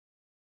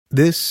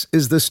This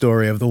is the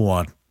story of the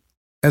one.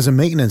 As a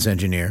maintenance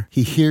engineer,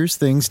 he hears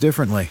things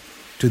differently.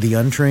 To the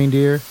untrained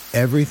ear,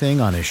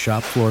 everything on his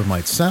shop floor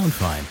might sound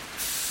fine,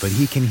 but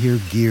he can hear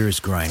gears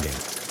grinding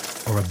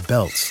or a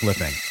belt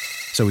slipping.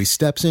 So he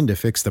steps in to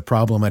fix the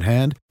problem at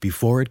hand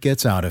before it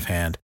gets out of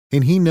hand.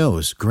 And he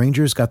knows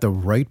Granger's got the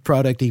right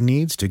product he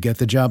needs to get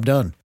the job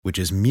done, which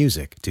is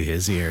music to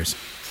his ears.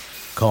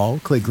 Call,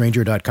 click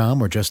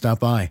Granger.com, or just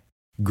stop by.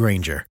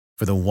 Granger,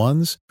 for the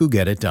ones who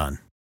get it done.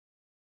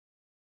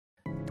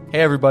 Hey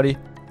everybody,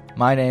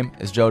 my name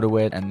is Joe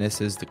DeWitt and this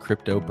is the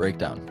Crypto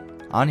Breakdown.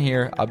 On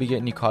here, I'll be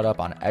getting you caught up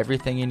on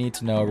everything you need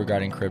to know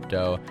regarding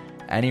crypto,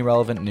 any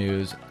relevant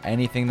news,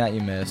 anything that you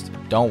missed.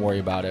 Don't worry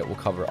about it, we'll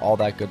cover all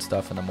that good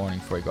stuff in the morning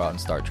before you go out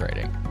and start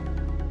trading.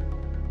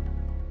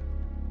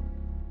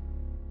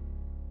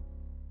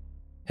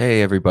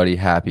 Hey everybody,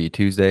 happy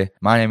Tuesday.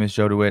 My name is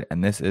Joe DeWitt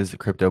and this is the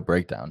Crypto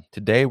Breakdown.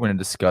 Today we're going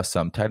to discuss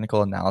some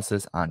technical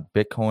analysis on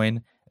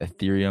Bitcoin,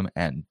 Ethereum,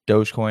 and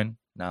Dogecoin.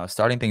 Now,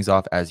 starting things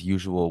off as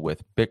usual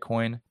with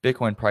Bitcoin.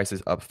 Bitcoin price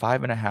is up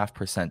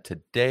 5.5%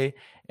 today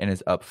and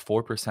is up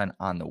 4%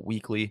 on the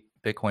weekly.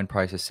 Bitcoin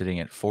price is sitting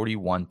at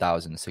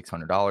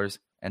 $41,600.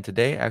 And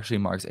today actually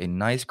marks a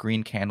nice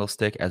green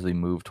candlestick as we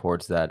move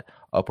towards that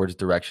upwards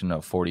direction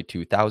of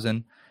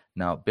 42,000.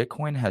 Now,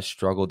 Bitcoin has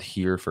struggled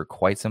here for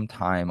quite some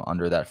time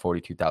under that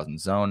 42,000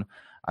 zone.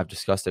 I've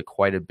discussed it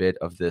quite a bit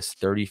of this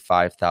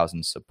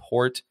 35,000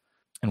 support.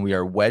 And we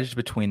are wedged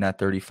between that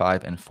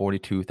 35 and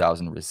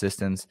 42,000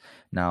 resistance.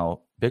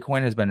 Now,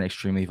 Bitcoin has been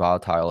extremely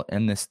volatile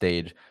in this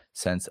stage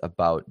since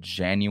about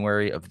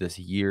January of this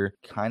year.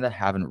 Kind of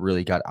haven't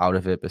really got out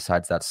of it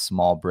besides that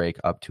small break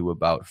up to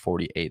about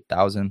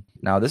 48,000.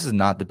 Now, this is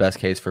not the best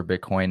case for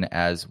Bitcoin,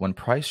 as when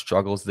price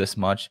struggles this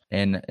much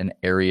in an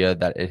area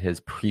that it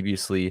has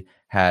previously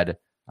had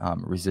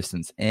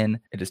resistance in,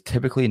 it is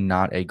typically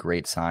not a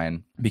great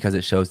sign because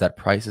it shows that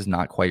price is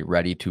not quite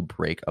ready to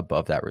break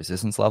above that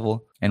resistance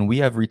level. And we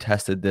have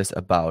retested this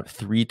about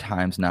 3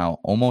 times now,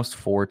 almost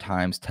 4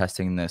 times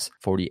testing this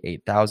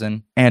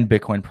 48,000, and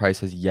Bitcoin price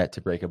has yet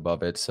to break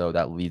above it. So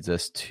that leads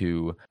us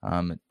to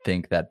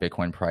think that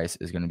Bitcoin price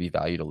is going to be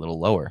valued a little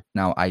lower.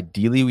 Now,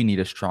 ideally, we need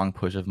a strong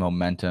push of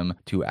momentum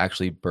to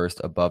actually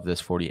burst above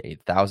this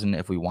 48,000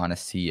 if we want to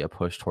see a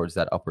push towards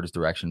that upwards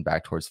direction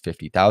back towards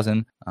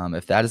 50,000.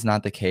 If that is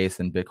not the case,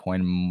 then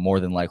Bitcoin more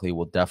than likely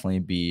will definitely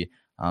be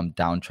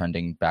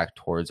downtrending back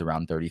towards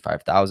around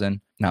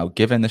 35,000. Now,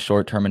 given the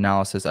short-term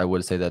analysis, I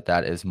would say that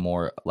that is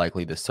more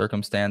likely the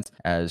circumstance,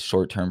 as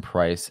short-term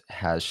price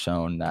has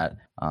shown that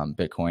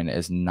Bitcoin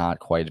is not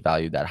quite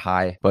valued that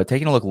high. But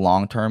taking a look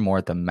long-term, more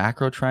at the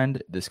macro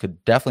trend, this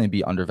could definitely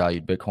be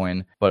undervalued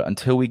Bitcoin. But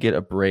until we get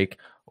a break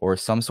or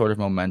some sort of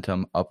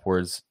momentum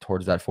upwards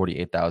towards that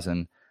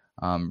 48,000,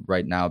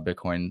 right now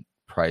Bitcoin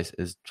price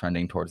is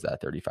trending towards that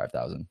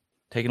 35,000.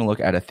 Taking a look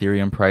at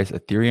Ethereum price,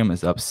 Ethereum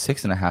is up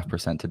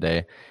 6.5%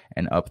 today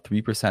and up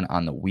 3%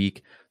 on the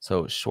week.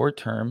 So short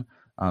term,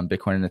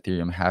 Bitcoin and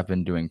Ethereum have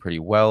been doing pretty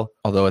well.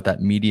 Although at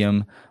that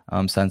medium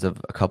sense of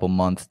a couple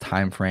months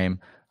time frame,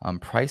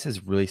 price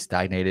has really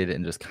stagnated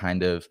and just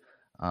kind of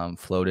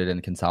floated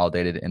and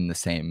consolidated in the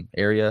same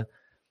area.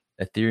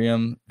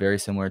 Ethereum, very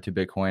similar to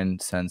Bitcoin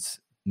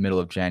since middle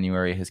of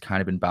January, has kind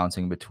of been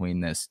bouncing between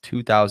this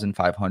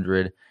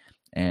 2,500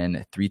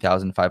 and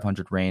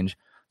 3,500 range.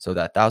 So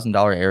that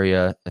 $1,000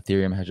 area,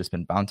 Ethereum has just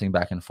been bouncing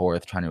back and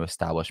forth, trying to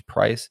establish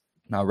price.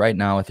 Now, right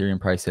now, Ethereum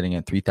price sitting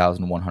at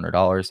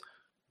 $3,100.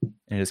 It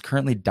is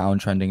currently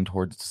downtrending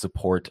towards the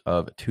support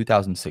of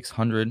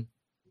 2,600.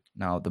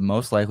 Now, the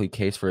most likely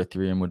case for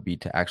Ethereum would be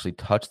to actually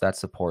touch that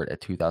support at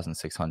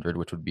 2,600,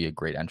 which would be a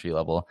great entry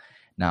level.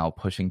 Now,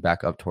 pushing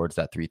back up towards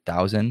that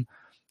 3,000.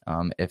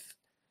 If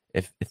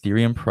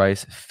Ethereum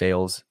price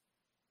fails,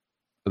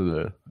 I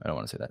don't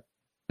want to say that.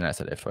 And I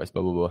said if twice,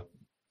 blah, blah, blah.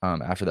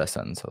 After that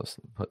sentence, I'll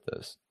put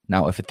this.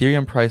 Now, if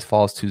Ethereum price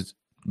falls to,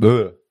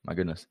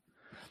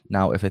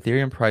 Now, if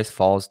Ethereum price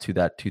falls to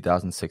that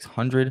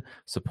 2,600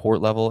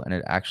 support level and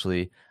it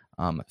actually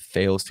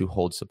fails to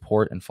hold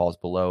support and falls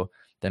below,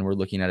 then we're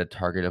looking at a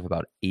target of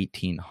about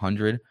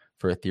 1,800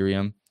 for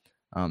Ethereum.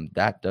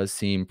 That does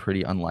seem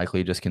pretty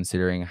unlikely, just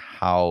considering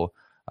how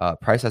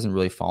price hasn't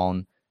really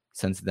fallen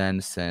since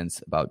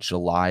about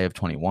July of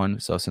 21.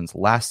 So since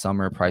last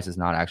summer, price has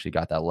not actually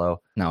got that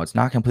low. Now, it's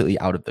not completely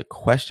out of the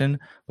question,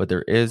 but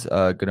there is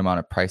a good amount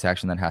of price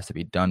action that has to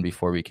be done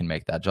before we can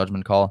make that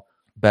judgment call.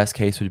 Best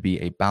case would be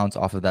a bounce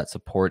off of that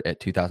support at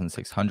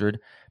 2,600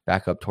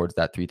 back up towards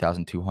that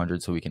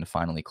 3,200 so we can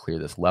finally clear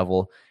this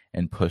level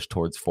and push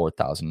towards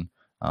 4,000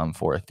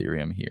 for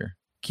Ethereum here.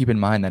 Keep in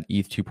mind that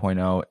ETH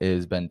 2.0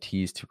 has been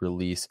teased to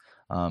release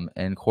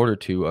in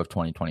Q2 of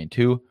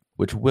 2022.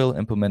 Which will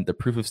implement the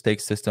proof of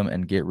stake system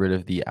and get rid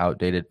of the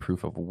outdated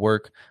proof of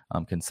work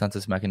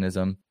consensus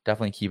mechanism.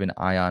 Definitely keep an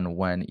eye on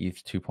when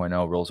ETH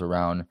 2.0 rolls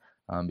around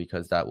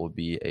because that will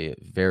be a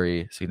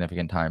very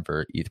significant time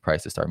for ETH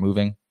price to start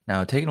moving.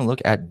 Now, taking a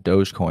look at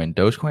Dogecoin.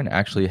 Dogecoin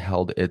actually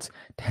held its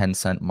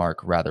 10-cent mark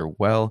rather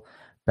well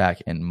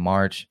back in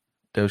March.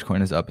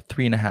 Dogecoin is up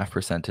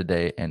 3.5%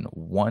 today and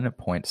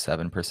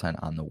 1.7%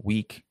 on the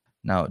week.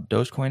 Now,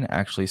 Dogecoin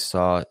actually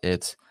saw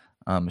its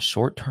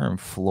short-term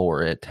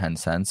floor at 10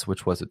 cents,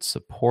 which was its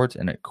support,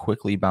 and it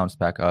quickly bounced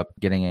back up,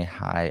 getting a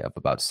high of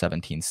about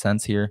 17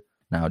 cents here.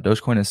 Now,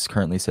 Dogecoin is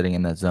currently sitting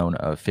in that zone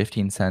of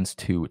 15 cents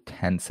to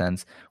 10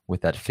 cents,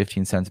 with that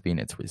 15 cents being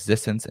its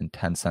resistance and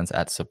 10 cents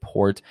at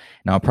support.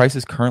 Now, price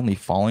is currently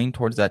falling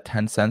towards that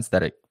 10 cents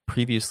that it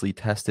previously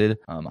tested.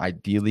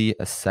 Ideally,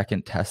 a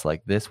second test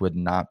like this would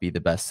not be the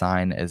best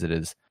sign, as it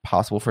is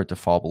possible for it to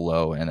fall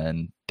below and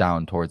then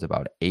down towards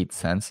about 8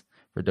 cents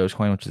for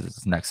Dogecoin, which is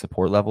its next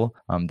support level.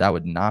 That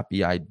would not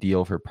be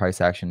ideal for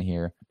price action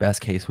here. Best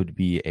case would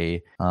be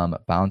a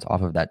bounce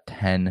off of that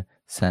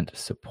 10-cent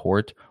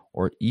support,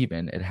 or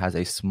even it has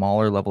a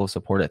smaller level of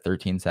support at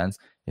 13 cents.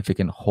 If it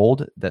can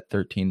hold that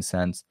 13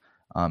 cents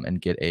and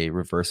get a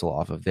reversal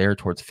off of there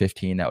towards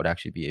 15, that would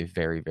actually be a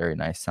very, very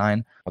nice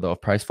sign. Although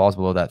if price falls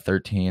below that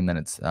 13, then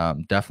it's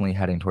definitely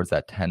heading towards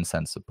that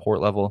 10-cent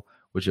support level,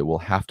 which it will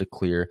have to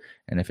clear.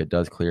 And if it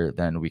does clear,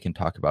 then we can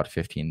talk about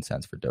 15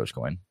 cents for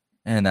Dogecoin.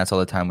 And that's all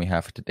the time we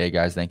have for today,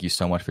 guys. Thank you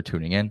so much for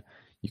tuning in.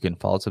 You can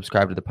follow and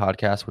subscribe to the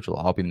podcast, which will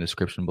all be in the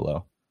description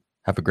below.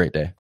 Have a great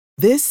day.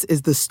 This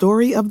is the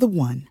story of the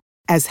one.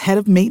 As head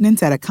of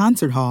maintenance at a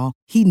concert hall,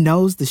 he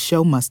knows the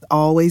show must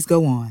always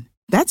go on.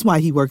 That's why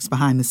he works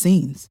behind the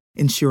scenes,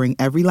 ensuring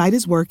every light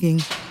is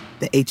working,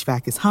 the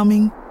HVAC is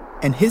humming,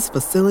 and his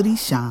facility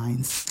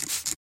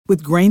shines.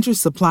 With Grainger's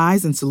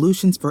supplies and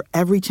solutions for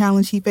every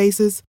challenge he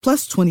faces,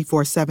 plus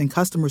 24/7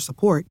 customer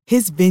support,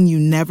 his venue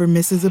never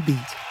misses a beat.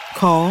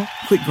 Call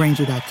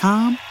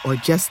quickgrainger.com or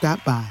just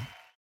stop by.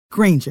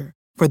 Grainger,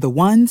 for the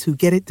ones who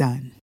get it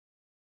done.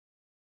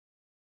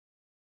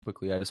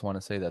 Quickly, I just want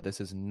to say that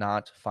this is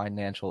not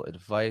financial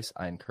advice.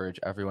 I encourage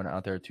everyone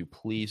out there to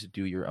please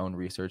do your own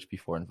research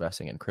before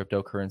investing in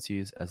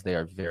cryptocurrencies, as they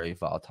are very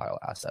volatile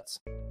assets.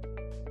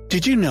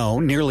 Did you know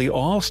nearly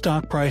all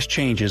stock price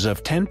changes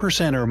of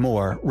 10% or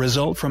more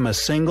result from a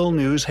single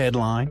news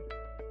headline?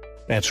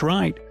 That's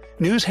right.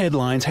 News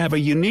headlines have a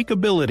unique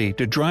ability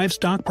to drive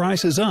stock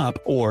prices up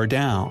or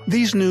down.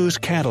 These news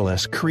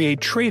catalysts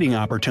create trading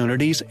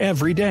opportunities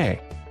every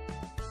day.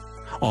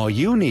 All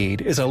you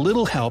need is a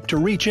little help to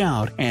reach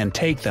out and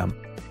take them.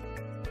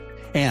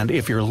 And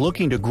if you're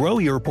looking to grow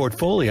your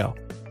portfolio,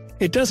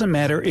 it doesn't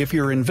matter if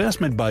your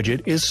investment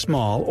budget is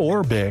small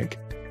or big.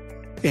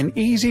 An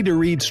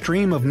easy-to-read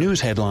stream of news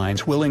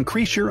headlines will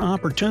increase your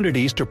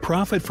opportunities to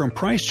profit from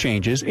price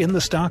changes in the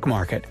stock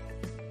market,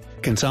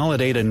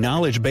 consolidate a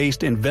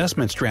knowledge-based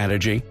investment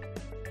strategy,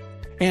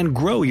 and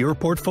grow your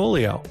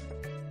portfolio.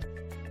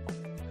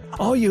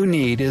 All you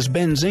need is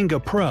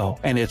Benzinga Pro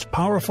and its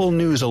powerful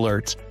news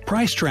alerts,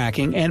 price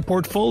tracking, and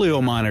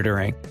portfolio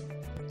monitoring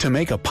to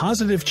make a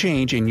positive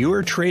change in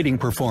your trading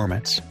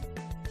performance.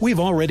 We've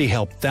already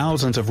helped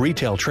thousands of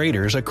retail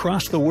traders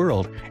across the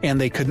world, and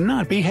they could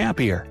not be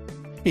happier.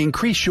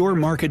 Increase your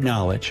market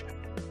knowledge,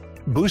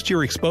 boost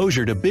your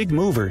exposure to big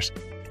movers,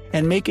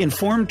 and make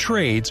informed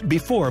trades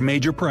before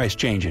major price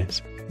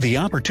changes. The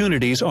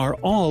opportunities are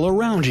all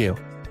around you.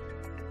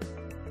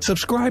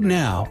 Subscribe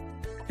now,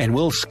 and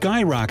we'll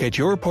skyrocket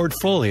your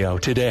portfolio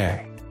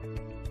today.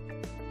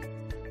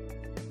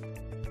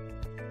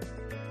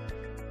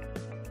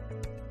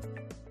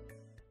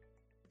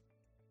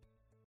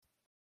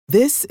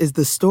 This is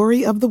the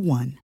story of the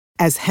one.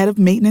 As head of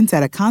maintenance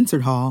at a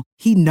concert hall,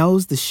 he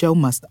knows the show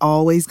must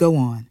always go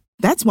on.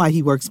 That's why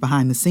he works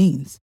behind the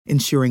scenes,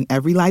 ensuring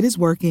every light is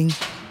working,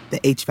 the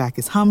HVAC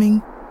is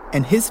humming,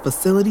 and his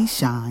facility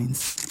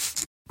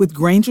shines. With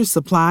Grainger's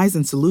supplies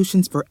and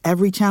solutions for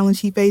every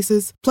challenge he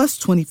faces, plus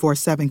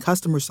 24/7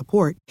 customer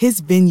support, his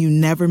venue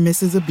never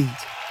misses a beat.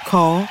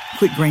 Call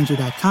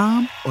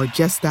quickgrainger.com or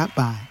just stop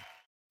by.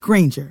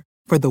 Grainger,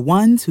 for the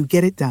ones who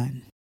get it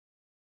done.